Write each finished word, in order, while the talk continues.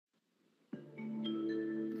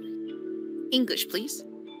English, please.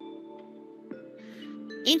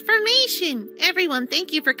 Information! Everyone,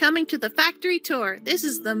 thank you for coming to the factory tour. This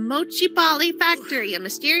is the Mochipoly factory, a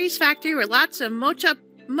mysterious factory where lots of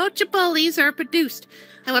Mochipolies are produced.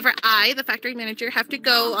 However, I, the factory manager, have to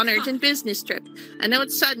go on an urgent business trip. I know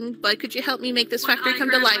it's sudden, but could you help me make this factory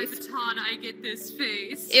come to life? Baton, I get this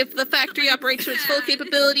face. If the factory operates to its full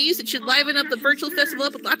capabilities, it should liven up the virtual festival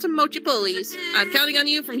up with lots of Mochipolies. I'm counting on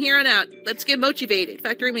you from here on out. Let's get motivated,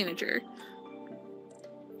 factory manager.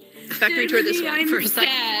 Factory tour this one. I'm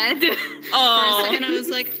sad. Oh. For a second, I was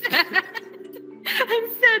like,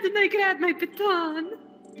 I'm sad and I grabbed my baton.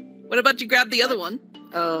 What about you grab the other one?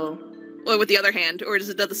 Oh. Or with the other hand, or does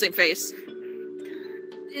it do the same face?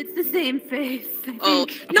 It's the same face. Oh,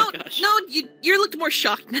 no, you looked more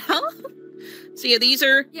shocked now. So yeah, these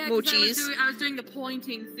are mochis. I was doing the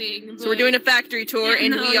pointing thing. So we're doing a factory tour,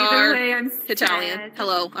 and we are Italian. Sad.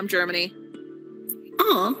 Hello, I'm Germany.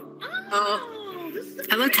 Oh.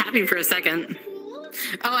 I looked happy for a second.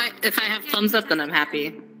 Oh, if I have thumbs up, then I'm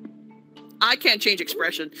happy. I can't change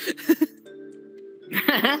expression.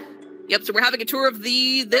 Yep, so we're having a tour of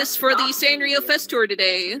this for the Sanrio Fest tour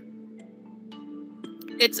today.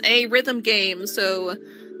 It's a rhythm game, so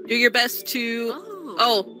do your best to...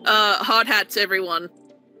 hot hats, everyone.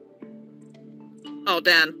 Oh,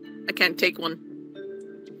 Dan, I can't take one.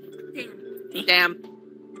 Damn.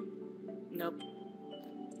 Nope.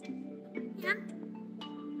 Yeah.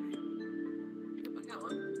 I got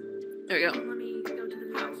one. There we go. Let me go to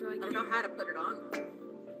the back so I I don't know how to put it on.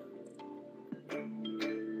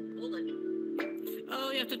 Hold it.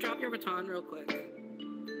 Oh, you have to drop your baton real quick.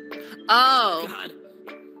 Oh. God.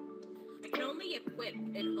 I can only equip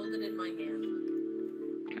and hold it in my hand.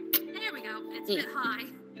 There we go. It's a bit high.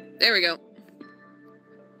 There we go.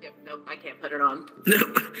 Yep, nope, I can't put it on.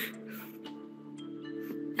 Nope.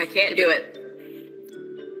 I can't do it.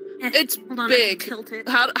 It's Hold on, big. I can tilt it.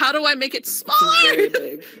 How do I make it smaller? Very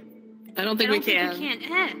big. I don't think we can. You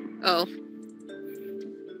can't. Oh.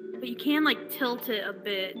 But you can like tilt it a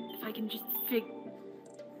bit. If I can just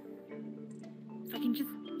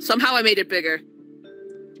Somehow I made it bigger.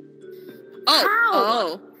 Oh. Ow!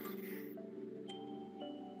 Oh.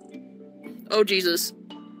 Oh, Jesus.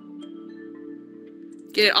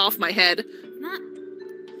 Get it off my head. Not.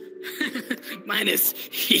 Mine is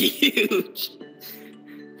huge.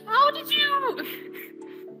 How did you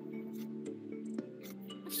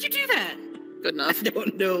do that? Good enough. I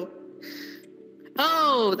don't know.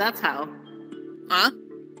 Oh, that's how. Huh?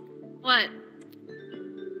 What?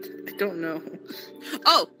 I don't know.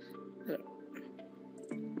 Oh.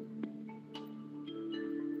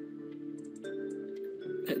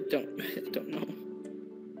 I don't know.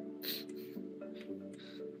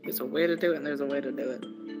 There's a way to do it, and there's a way to do it.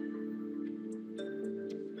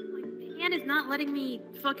 My hand is not letting me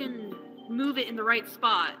fucking move it in the right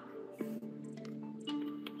spot.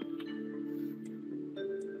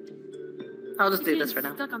 I'll just do this for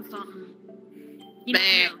now. Stuck on something. You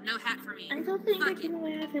know, no hat for me. I don't think I can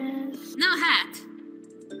wear this. No hat.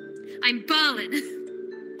 I'm ballin'.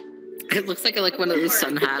 It looks like one of those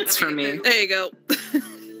sun hats for me. There you go.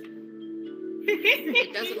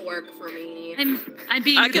 It doesn't work for me. I'm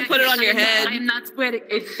being. I can put it on your head. I am not sweating.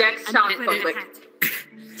 It's desktop public.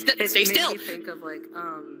 Stay still. Made me think of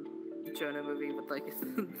Jonah movie with the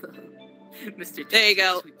Mr. There you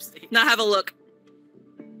go. Sweepstakes. Now have a look.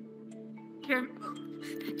 Here.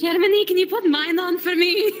 Germany, can you put mine on for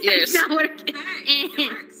me? Yes. It's not working.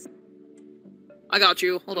 It works. I got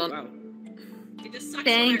you. Hold on. Wow. It just sucks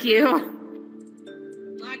Thank so you.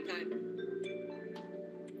 Lag time.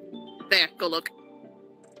 There, go look.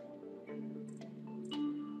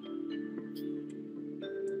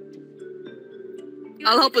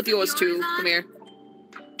 I'll help with yours too. Come here.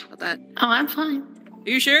 Got that. Oh, I'm fine. Are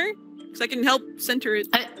you sure? Because I can help center it.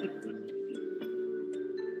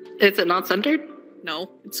 Is it not centered?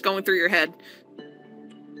 No, it's going through your head.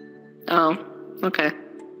 Oh, okay.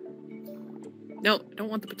 No, I don't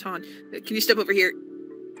want the baton. Can you step over here?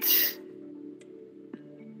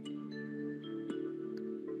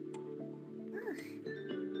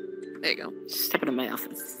 There you go. Step into my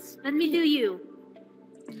office. Let me do you.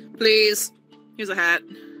 Please. Here's a hat.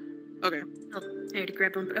 Okay. Oh, I had to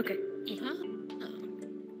grab one. Okay.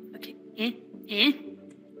 Okay.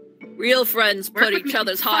 Real friends put Work with each me,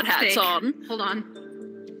 other's hot fuck's hats sake. on. Hold on.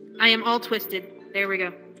 I am all twisted. There we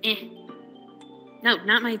go. No,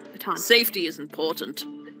 not my baton. Safety is important.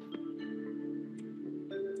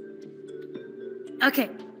 Okay.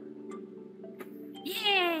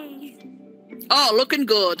 Yay! Oh, looking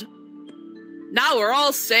good. Now we're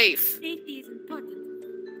all safe. Safety is important.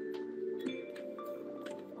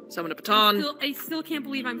 Summon a baton. I still can't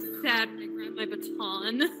believe I'm sad when I grab my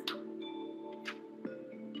baton.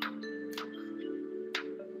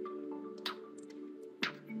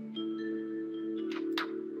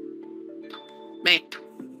 Me.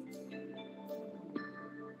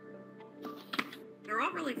 They're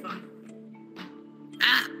all really fun.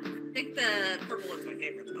 Ah. I think the purple one's my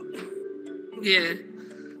favorite though. Yeah.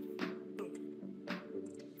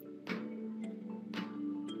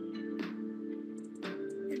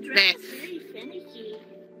 The Meh. dress is very finicky.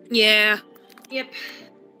 Yeah. Yep.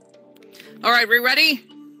 All right, we ready?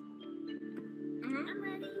 I'm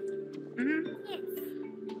ready. Mhm.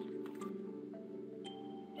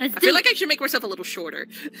 Yes. I feel like I should make myself a little shorter.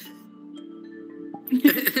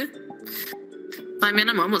 I mean,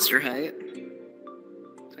 I'm almost your height.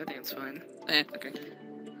 So I think it's fine. Okay.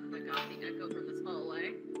 Oh my god, the echo from this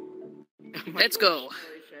hallway. Let's go. Holy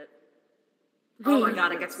shit. Oh my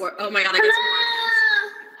god, it gets worse. Oh my god, it gets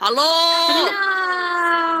Hello!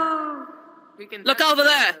 No! We can Look touch over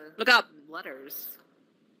there. the Look up. Letters.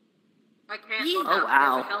 I can't. Yeah. Look Oh, up.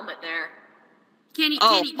 wow. There's a helmet there. Can you?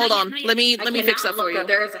 Oh, can you, hold not on. yet, not Let me yet. let me fix that cannot for look you. up.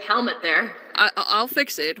 There is a helmet there. I'll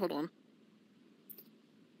fix it. Hold on.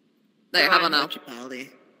 There, Go how ahead. about now? Mochipoly.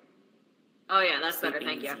 Oh yeah, that's better.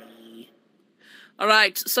 Thank you. All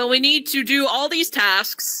right, so we need to do all these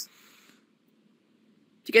tasks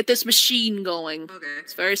to get this machine going. Okay.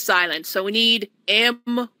 It's very silent, so we need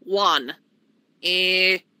M1.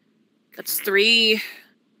 That's 3.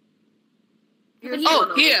 Here's Oh,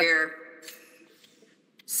 one over here.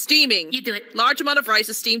 Steaming. You do it. Large amount of rice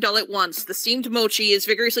is steamed all at once. The steamed mochi is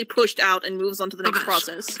vigorously pushed out and moves on to the next gosh.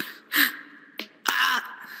 process.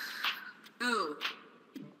 Oh.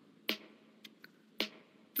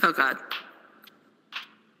 Oh god.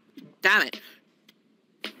 Damn it.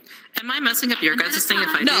 Am I messing up your guys' thing if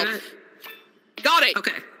I No. do it? Got it!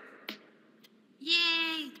 Okay.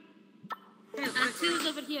 Yay! Two's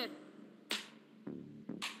over here.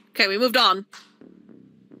 Okay, we moved on.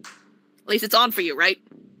 At least it's on for you, right?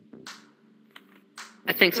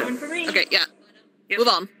 I think so. One for me. Okay, yeah. Yep. Move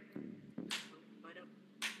on.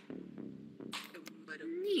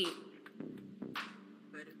 Neat.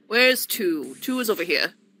 Where's 2? 2 is over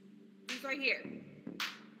here. He's right here.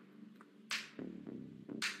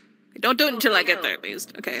 Don't do it until I get there, at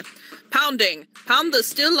least. Okay. Pounding. Pound the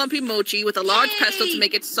still lumpy mochi with a large pestle to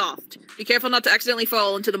make it soft. Be careful not to accidentally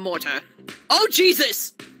fall into the mortar. Oh,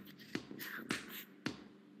 Jesus!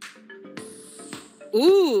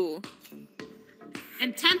 Ooh.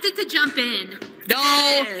 I'm tempted to jump in.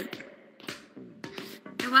 No! You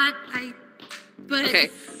know what? But Okay.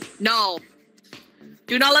 No.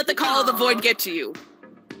 Do not let the call of the void get to you.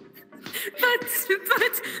 but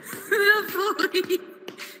the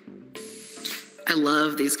I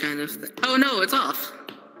love these kind of things. Oh no, it's off.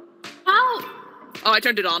 Oh! Oh, I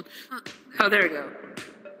turned it on. Oh, there we go.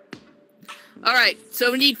 All right,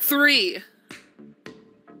 so we need 3.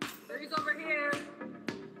 He's over here.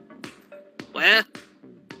 Where?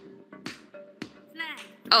 Flag.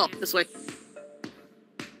 Oh, this way.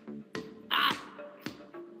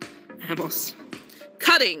 Almost.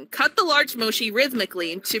 Cutting. Cut the large mochi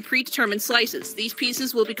rhythmically into predetermined slices. These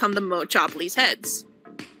pieces will become the Mochipoly's heads.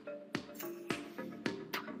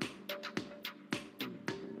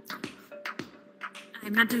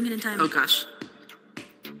 I'm not doing it in time. Oh gosh.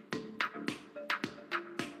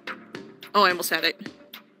 Oh, I almost had it.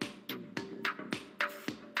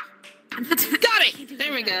 I'm not doing Got it!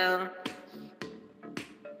 There we go.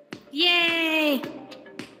 Yay!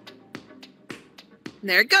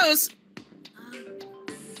 There it goes.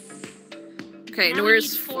 Okay, now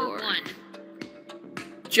where's 4? 1.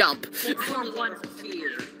 Jump.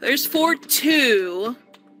 4-1. There's 4-2.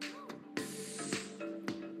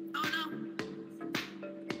 Oh no.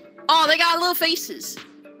 Oh, they got little faces.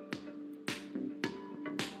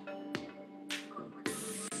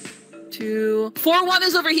 2. 4-1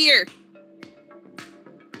 is over here.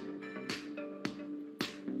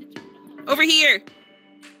 Over here.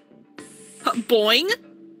 Boing.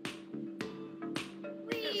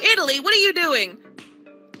 Italy, what are you doing?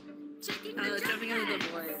 Checking the jump Jumping out of the pads.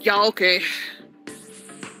 void. Yeah, okay.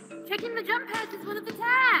 Checking the jump pads is one of the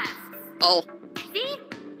tasks. Oh, See?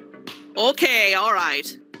 okay, all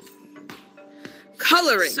right.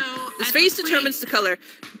 Coloring. So, This I face think we- determines the color.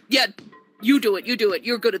 Yeah, you do it.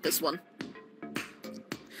 You're good at this one.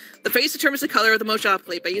 The face determines the color of the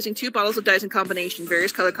Mochipoly. By using 2 bottles of dyes in combination,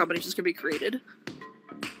 various color combinations can be created.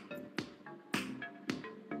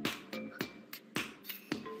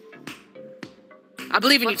 I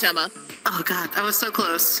believe in you, Tema. Oh god, I was so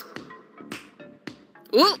close.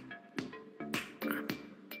 Ooh,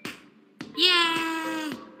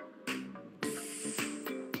 Yay!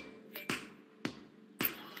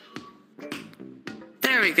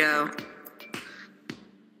 There we go.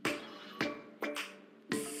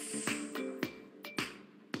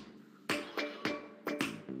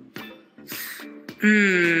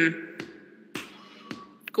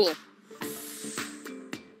 Cool.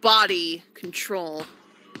 Body control.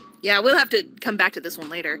 Yeah, we'll have to come back to this one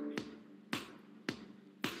later.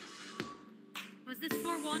 Was this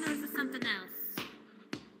 4-1 or is this something else?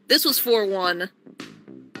 This was 4-1,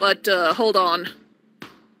 but hold on.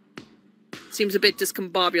 Seems a bit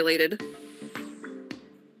discombobulated.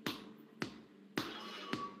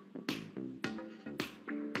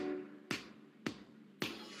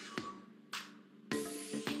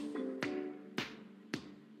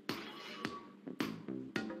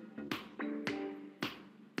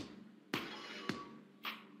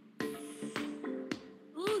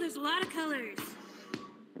 Ooh, there's a lot of colors.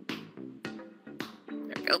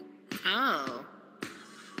 There we go. Oh.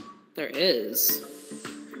 There is.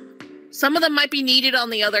 Some of them might be needed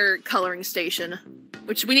on the other coloring station,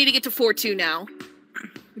 which we need to get to 4-2 now,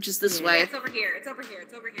 which is this way. It's over here. It's over here.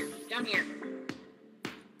 It's over here. Down here.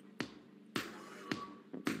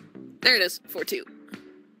 There it is, 4-2.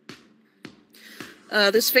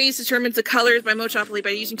 This phase determines the colors by Mochipoly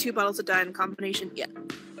by using 2 bottles of dye in combination. Yeah.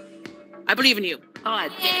 I believe in you. Oh, I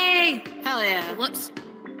did. Hell yeah. Whoops.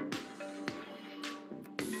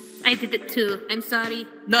 I did it too. I'm sorry.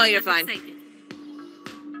 No, you're I'm fine. excited.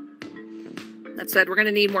 That said, we're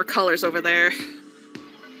gonna need more colors over there.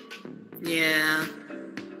 Yeah.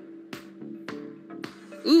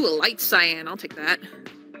 Ooh, a light cyan. I'll take that.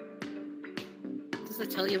 Does it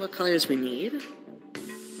tell you what colors we need?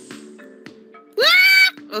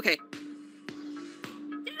 Ah! Okay.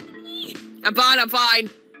 I'm fine, I'm fine.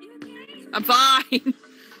 I'm fine.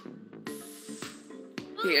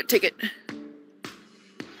 Here, take it.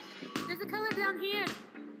 There's a color down here.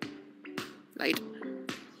 Light.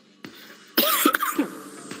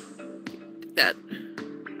 That.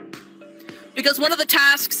 Because one of the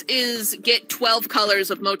tasks is get 12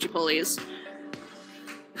 colors of Mochipolies.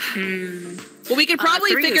 Well, we can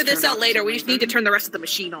probably 3 figure is this turned out off later. for We some just need to reason. turn the rest of the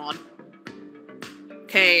machine on.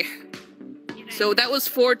 Okay. So that was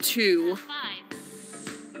 4-2. 5.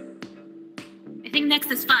 I think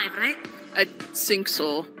next is 5, right? I think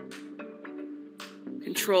so.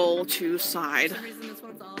 Control to side. For some reason this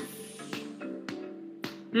one's off.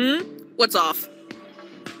 What's off?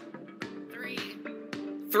 3.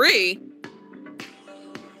 3?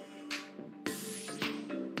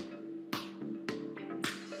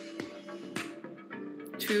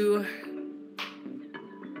 Two,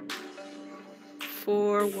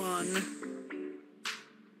 4, 1.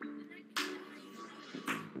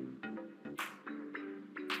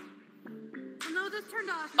 Oh no, this turned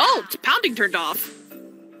off. Oh, it's pounding turned off.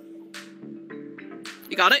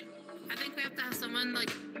 You got it? I think we have to have someone,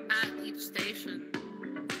 like, at each station.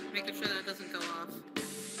 Making sure that doesn't go off.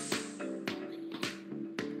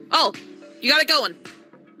 Oh, you got it going.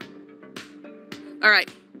 All right.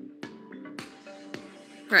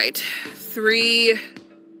 Right. 3.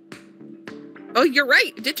 Oh, you're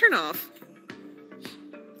right. It did turn off.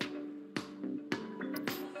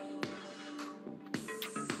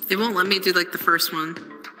 They won't let me do, like, the first one.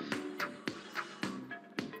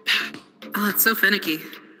 Oh, it's so finicky.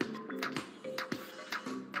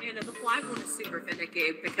 Yeah, no, the flag one is super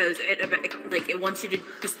finicky because it wants you to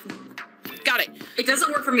just. Got it. It doesn't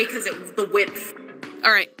work for me because it the width.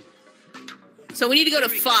 All right. So we need to go to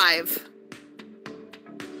 5.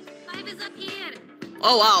 5 is up here.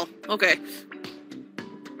 Oh, wow. Okay.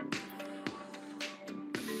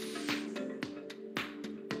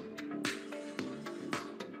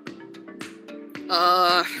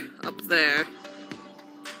 Up there.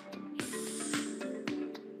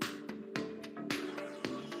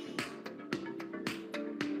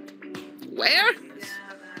 Where?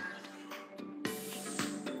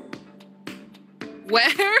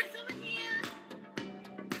 Where?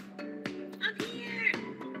 Up here.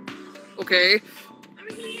 Okay.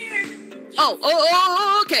 Over here.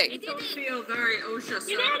 Oh, okay. It don't feel very OSHA.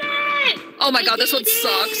 You did it. Oh my god, this one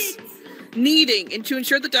sucks. Kneading, and to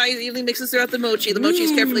ensure the dye evenly mixes throughout the mochi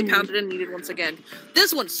is carefully pounded and kneaded once again.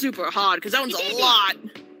 This one's super hard, because that one's a lot.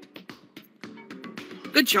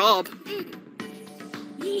 Good job.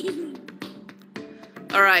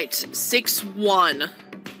 Alright, 6-1.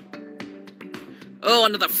 Oh,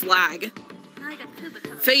 another flag. Now I got 2 of the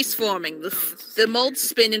colors. Face forming. The molds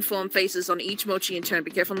spin and form faces on each mochi in turn.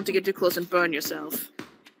 Be careful not to get too close and burn yourself.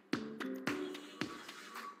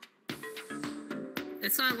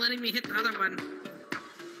 It's not letting me hit the other one.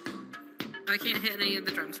 I can't hit any of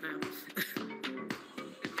the drums now.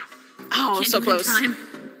 Oh, Can't so do it in close. time.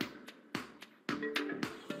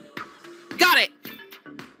 Got it!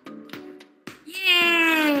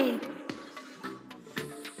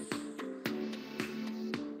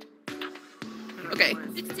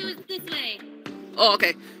 Oh,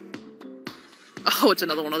 okay. Oh, it's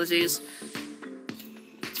another one of these.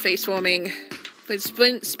 It's face forming. It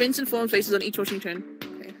spins and forms faces on each motion turn.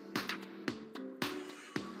 Okay.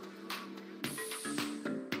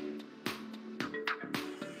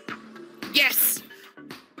 Yes!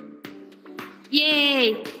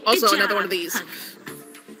 Yay! Also, Good another job. one of these.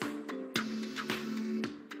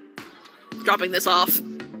 Dropping this off.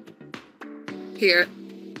 Here.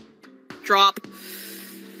 Drop.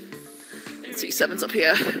 Let's see, 7's up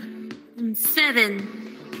here.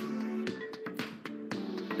 7.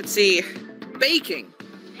 Let's see. Baking.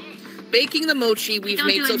 Baking the mochi we've Don't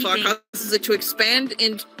made do so far anything. causes it to expand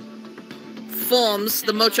and forms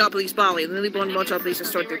the Mochipoly's body. The newly born Mochipoly's are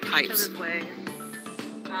stored through pipes. Way.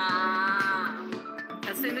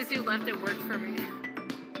 As soon as you left, it worked for me.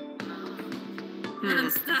 And I'm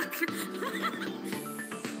stuck.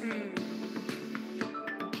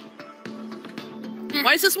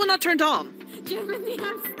 Why is this one not turned on? Germany,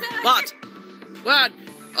 I'm stuck. What? What?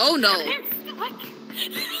 Oh no. I'm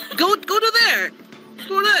stuck. Go to there.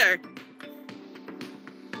 Go there.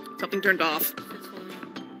 Something turned off.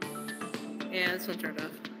 Yeah, this one turned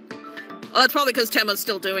off. Oh, that's probably because Temma's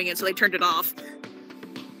still doing it, so they turned it off.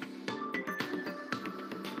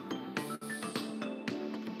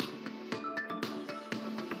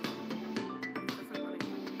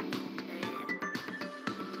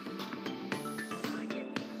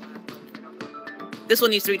 This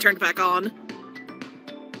one needs to be turned back on.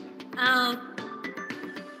 Oh.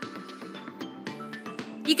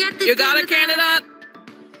 You got this. You got it, Canada?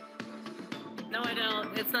 No, I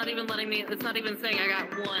don't. It's not even letting me. It's not even saying I got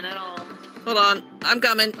 1 at all. Hold on. I'm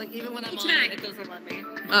coming. Like, even when I'm on Try. it, it doesn't let me.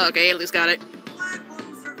 Oh, okay, at least got it.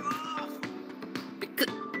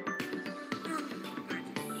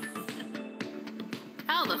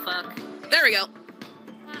 How the fuck? There we go.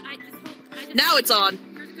 I just Now it's on.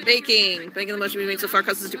 Baking. Baking the mochi we made so far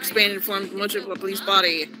causes it to expand and form the Mochipoly's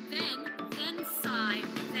body. Then side,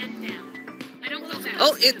 then down. I don't go down.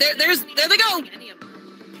 Oh, there they go! Any of them.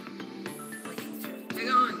 Hang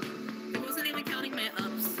on. I wasn't even counting my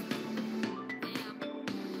ups.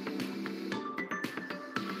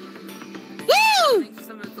 I Woo! think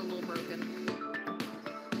some of it's a little broken.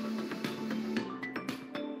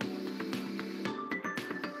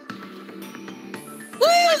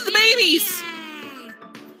 Woo! The babies!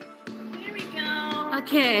 There we go.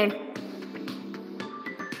 Okay.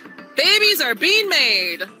 Babies are being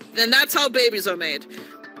made! And that's how babies are made.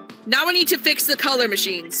 Now we need to fix the color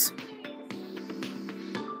machines.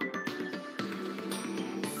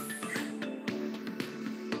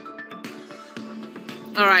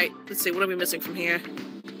 Alright, let's see, what are we missing from here?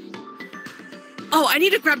 Oh, I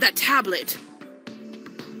need to grab that tablet.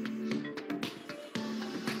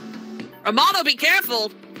 Romano, be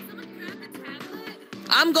careful!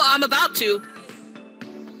 I'm about to.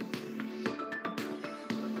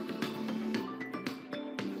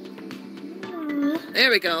 There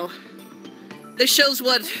we go. This shows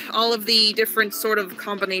what all of the different sort of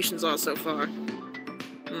combinations are so far.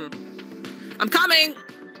 I'm coming!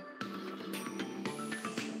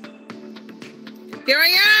 Here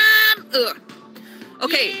I am! Ugh.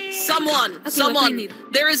 Okay, someone.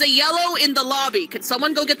 There is a yellow in the lobby. Could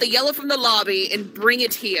someone go get the yellow from the lobby and bring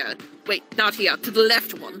it here? Wait, not here, to the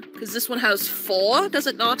left one. Because this one has 4, does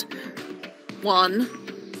it not? 1,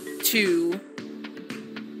 2.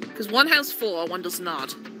 Because one has 4, one does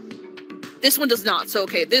not. This one does not, so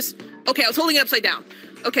okay, this... Okay, I was holding it upside down.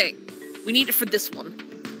 Okay, we need it for this one.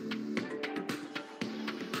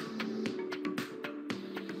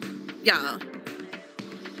 Yeah.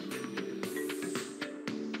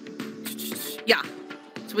 Yeah.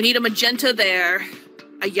 So we need a magenta there,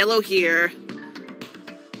 a yellow here.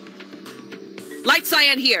 Light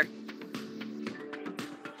cyan here.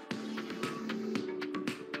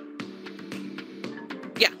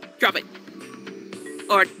 Yeah, drop it.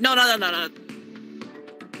 Or, no.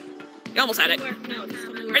 You almost had it.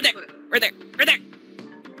 Right there.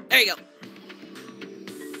 There you go.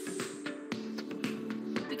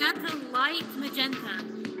 We got the light magenta.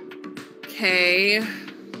 Okay.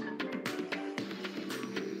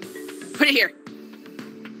 Put it here.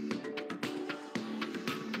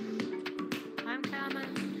 I'm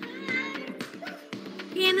coming.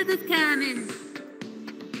 Canada's coming.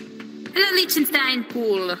 Hello, Liechtenstein.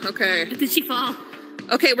 Cool, okay. Did she fall?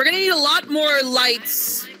 Okay, we're gonna need a lot more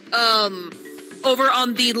lights, over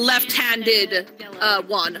on the left-handed,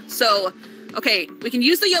 one. So, okay, we can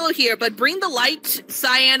use the yellow here, but bring the light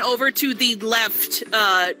cyan over to the left,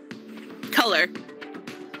 color.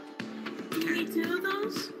 Do you need 2 of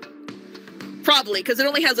those? Probably, because it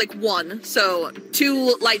only has, like, 1, so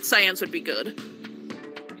 2 light cyans would be good.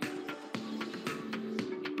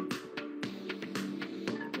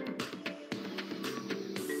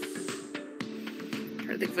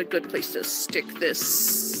 Trying to think of a good place to stick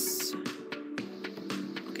this.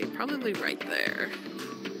 Okay, probably right there.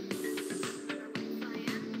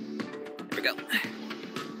 There we go.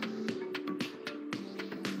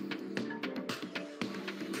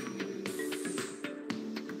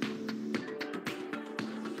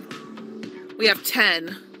 We have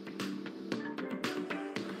 10.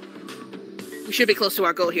 We should be close to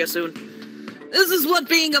our goal here soon. This is what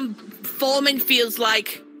being a foreman feels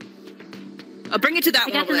like. I'll bring it to that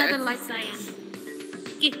one over there. I got another light cyan.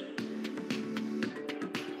 Yeah.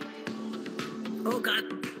 Oh god.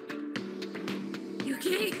 You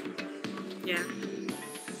okay? Yeah.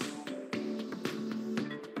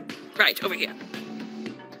 Right, over here.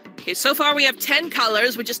 Okay, so far we have 10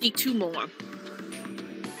 colors. We just need 2 more.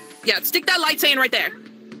 Yeah, stick that light cyan right there.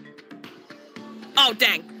 Oh,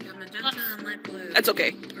 dang. Got magenta and light blue. That's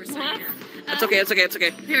okay. Or cyan. That's okay, that's okay, that's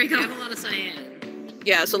okay. Here we go. I have a lot of cyan.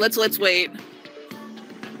 Yeah, so let's wait.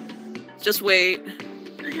 Just wait.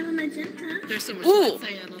 I have a magenta. There's so much Ooh.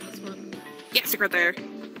 cyan on this one. Yeah, stick right there.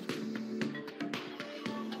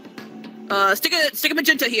 Stick a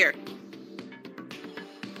magenta here.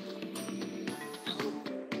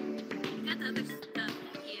 Got the other stuff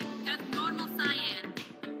here. Got normal cyan.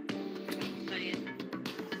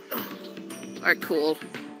 Alright, cool.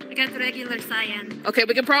 I got the regular cyan. Okay,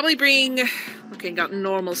 we can probably bring... Okay, got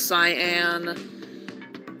normal cyan.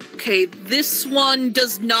 Okay, this one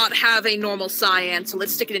does not have a normal cyan, so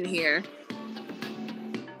let's stick it in here.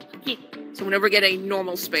 Okay. So whenever we get a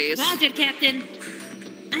normal space. Roger, Captain.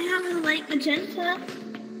 I have a light magenta.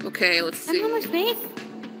 Okay, let's see. Another space?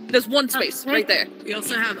 There's one space, right there. We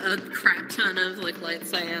also have a crap ton of like light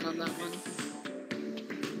cyan on that one.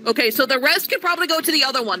 Okay, so the rest can probably go to the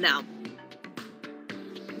other one now.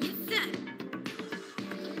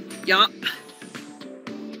 Yeah.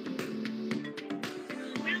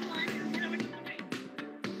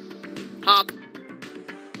 Hop.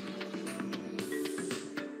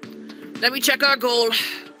 Let me check our goal.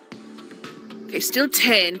 Okay, still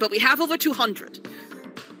 10, but we have over 200.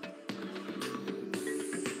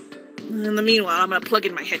 In the meanwhile, I'm gonna plug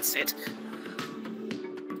in my headset.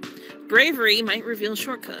 Bravery might reveal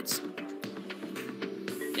shortcuts.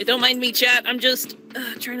 Hey, don't mind me, chat. I'm just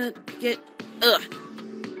trying to get... I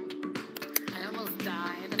almost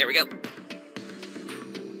died. There we go.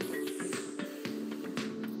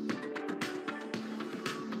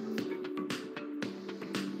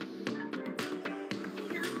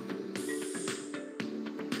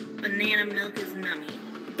 Banana milk is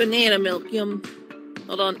nummy. Banana milk, yum.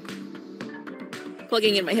 Hold on.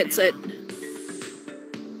 Plugging in my headset.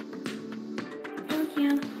 Oh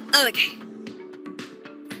yeah. Okay.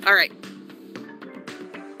 Alright.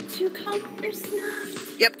 2 colors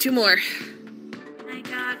left. Yep, 2 more. I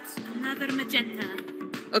got another magenta.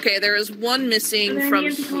 Okay, there is one missing And then from you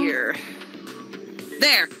have to go- here.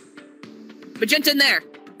 There! Magenta in there!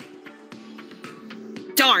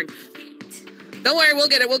 Darn! Don't worry, we'll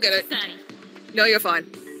get it, we'll get it. Sorry. No, you're fine.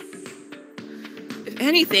 If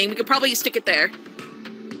anything, we could probably stick it there.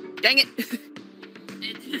 Dang it.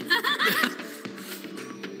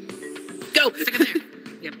 Go! Stick it there.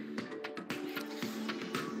 Yep.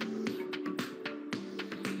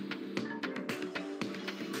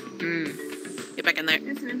 Get back in there.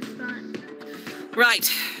 There's an empty spot.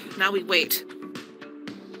 Right. Now we wait.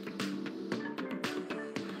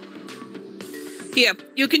 Here,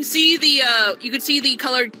 you can see the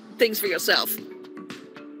colored things for yourself.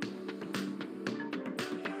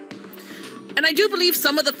 And I do believe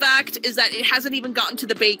some of the fact is that it hasn't even gotten to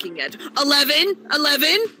the baking yet. 11,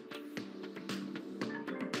 11.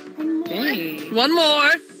 Hey. One more.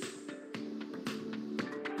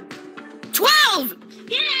 12.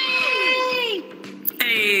 Yay!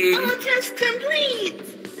 Hey. All test complete!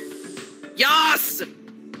 Yes.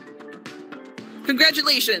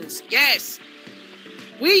 Congratulations. Yes.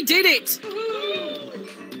 We did it.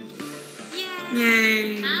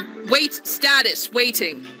 Yay. Wait status.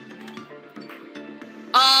 Waiting.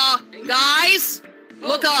 Guys,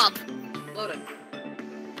 look up. Loading.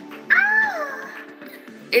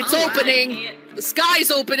 It's Oh, opening. wow. The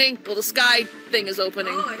sky's opening. Well, the sky thing is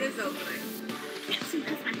opening. Oh, it is opening. Can't see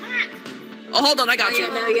past my hat. Oh, hold on. I got Oh, you.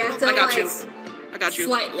 yeah, no, you have to I got like, you. I got you.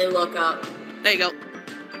 slightly look up. There you go.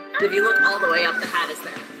 If you look all the way up, the hat is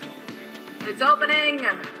there. It's opening.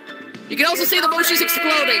 You can also see the mochi's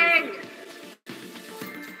exploding.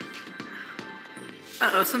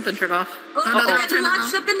 Uh-oh, something turned off. Look, Uh-oh. they're about to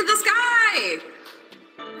launch up into the sky.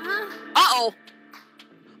 Uh-oh.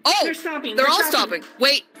 Oh, They're stopping. they're all stopping.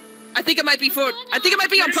 Wait. I think it might be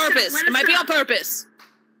on purpose. It might be on purpose.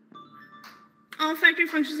 All factory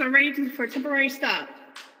functions are ready for temporary stop.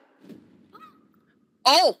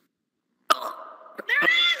 Oh!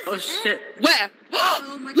 Oh shit. Where?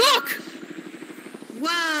 Oh my Look!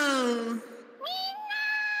 Whoa.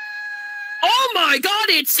 Oh my god,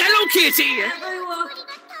 it's Hello Kitty! Everyone.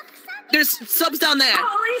 There's subs down there.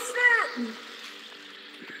 Holy shit!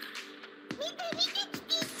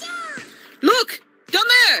 Look! Down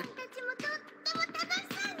there!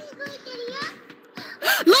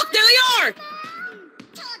 Look, there they are!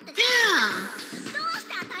 Yeah.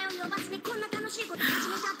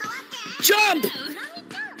 Jump!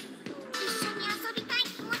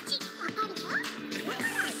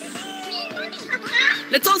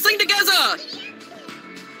 Let's all sing together!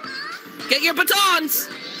 Get your batons!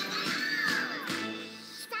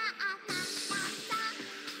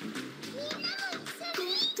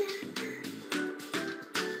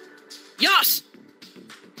 Yes!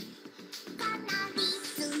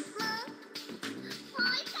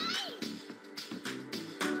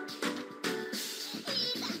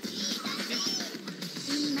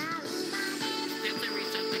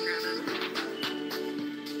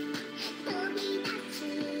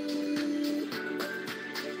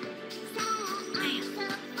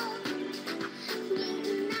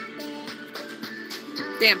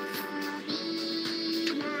 Damn.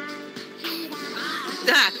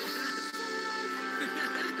 Ah.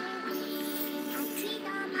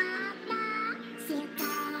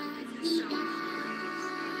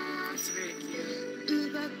 It's very cute.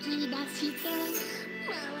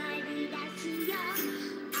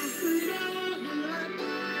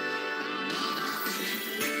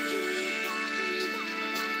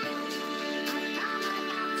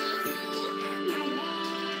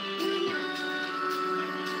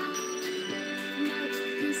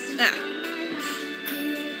 Ah.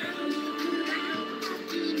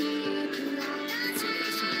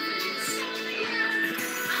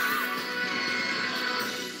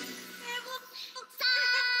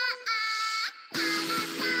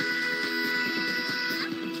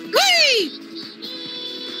 Whee!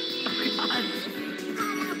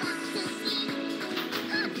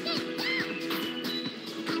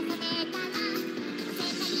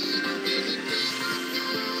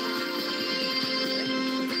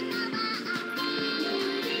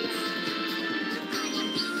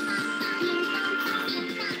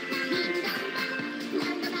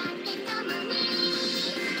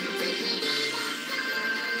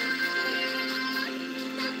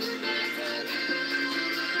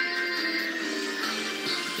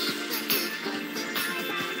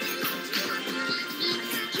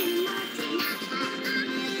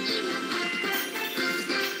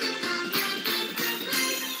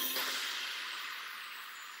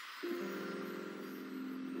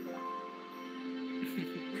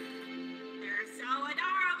 They're so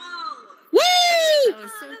adorable. Woo! That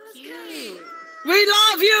was so cute. We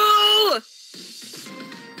love you!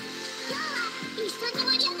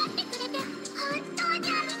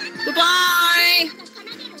 Goodbye!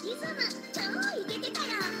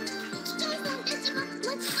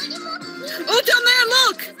 Oh, down there,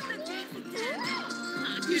 look!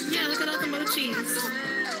 Yeah, look at all the mochis.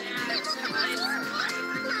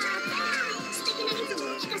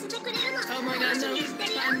 Oh my god, no.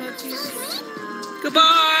 Bye, mochis.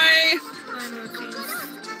 Goodbye! Bye, mochis.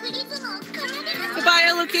 Goodbye,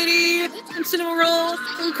 Hello Kitty! And Cinnamon Roll!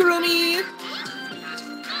 And Kurumi!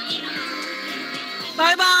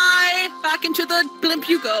 Bye-bye! Back into the blimp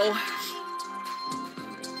you go.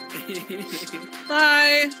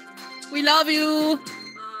 Bye! We love you!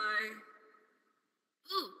 Bye.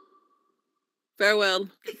 Farewell.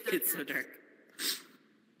 It's so dark.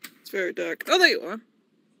 It's very dark. Oh, there you are.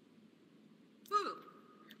 Woo.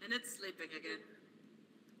 And it's sleeping again.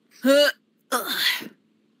 Ugh.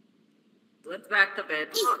 Let's back to bed.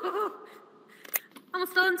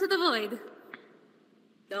 Almost fell into the void.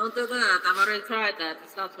 Don't do that. I've already tried that.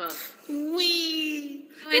 It's not fun. Wee.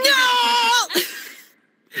 No!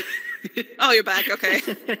 Oh, you're back. Okay.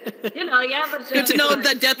 You know, yeah, but Good to know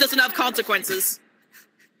that death doesn't have consequences.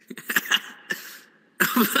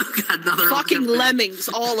 God, another Fucking one. lemmings,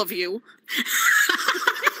 all of you.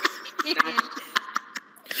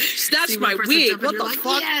 Snatch See, my when wig. jump in, What you're the like,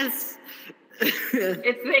 fuck? Yes.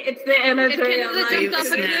 It's the energy. It of can like, jumped off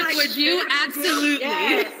a cliff, would you? Absolutely.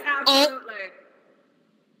 Yes, absolutely.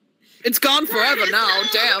 It's gone forever now.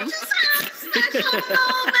 Damn. Special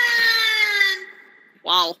moment.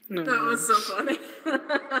 Wow. That was so funny.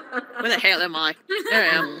 Where the hell am I? There I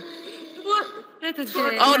am. What? That's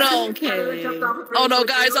okay. Oh no. Okay. Oh no,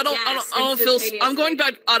 guys. I don't feel. I'm going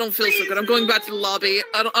back. I don't feel so good. I'm going back to the lobby.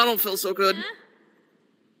 I don't feel so good.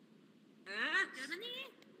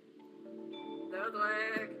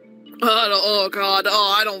 Oh God!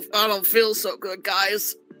 Oh, I don't feel so good,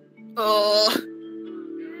 guys. Oh,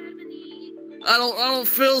 I don't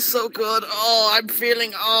feel so good. Oh, I'm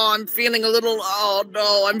feeling a little. Oh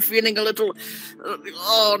no, I'm feeling a little.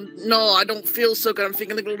 Oh no, I don't feel so good. I'm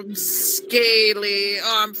feeling a little scaly.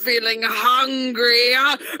 Oh, I'm feeling hungry.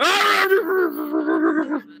 I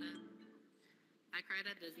cried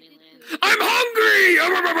at Disneyland. I'm hungry!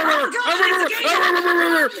 I'm hungry!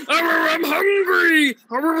 I'm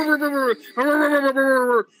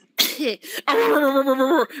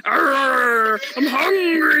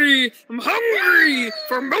hungry! I'm hungry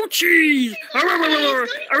for mochi!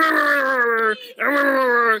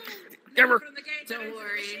 Don't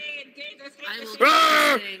worry. I will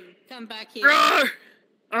sing. Come back here.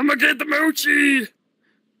 I'm gonna get the mochi!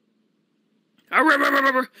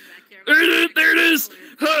 There it is!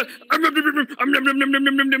 I'm like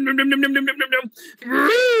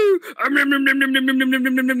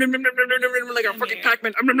a fucking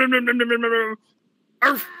Pac-Man. Oh my god.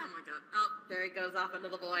 Oh, there he goes off into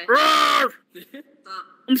the void.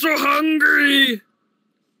 I'm so hungry!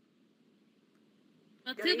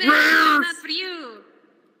 Well, too bad. Not for you.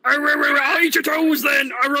 I'll eat your toes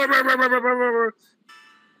then! Hi,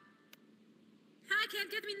 can't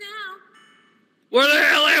get me now. Where the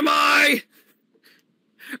hell am I?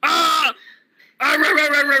 Ah!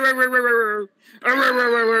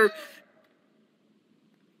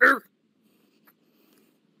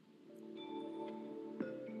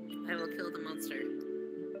 I will kill the monster.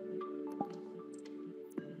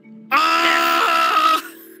 Ah!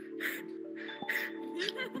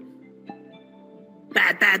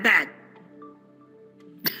 Bad.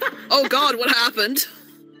 Oh God, what happened?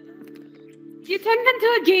 You turned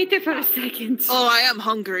into a gator for a second. Oh, I am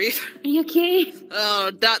hungry. Are you okay?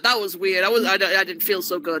 Oh, that was weird. I didn't feel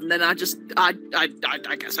so good, and then I guess I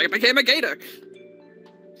became a gator.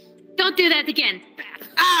 Don't do that again.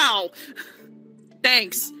 Ow!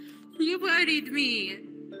 Thanks. You worried me.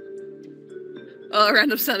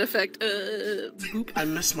 Random sound effect. Boop. I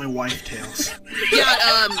miss my wife tails.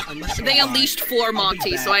 Yeah, miss her they a lot. unleashed Floor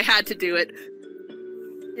Monty, so I had to do it.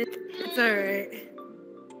 It's alright.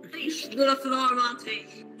 Little floor, Monty.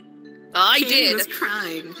 I She did. was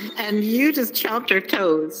crying, and you just chopped her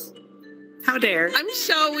toes. How dare? I'm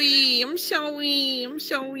sorry.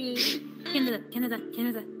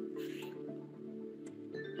 Canada.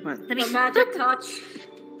 What? Let me. The magic touch.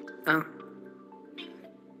 Oh.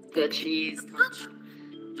 Good cheese touch.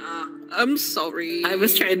 I'm sorry. I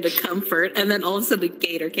was trying to comfort, and then all of a sudden, the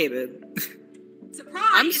gator came in. Surprise!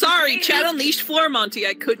 I'm sorry. Chad unleashed Floor Monty.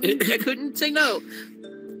 I couldn't say no.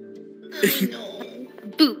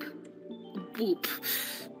 Boop. Boop.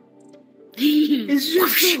 It's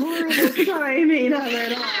just a horrible timing of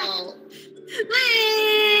it all.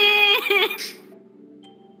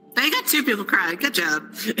 I got two people crying. Good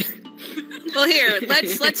job. Well, here,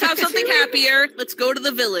 let's have something happier. Let's go to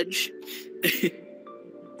the village,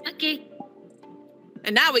 Okay.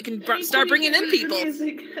 and now we can start bringing in people.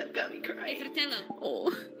 Music got me crying. Fratello.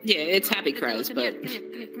 Oh, Yeah, it's happy cries, Come but here.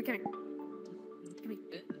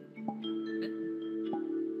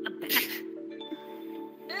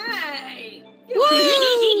 Hey!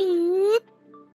 woo!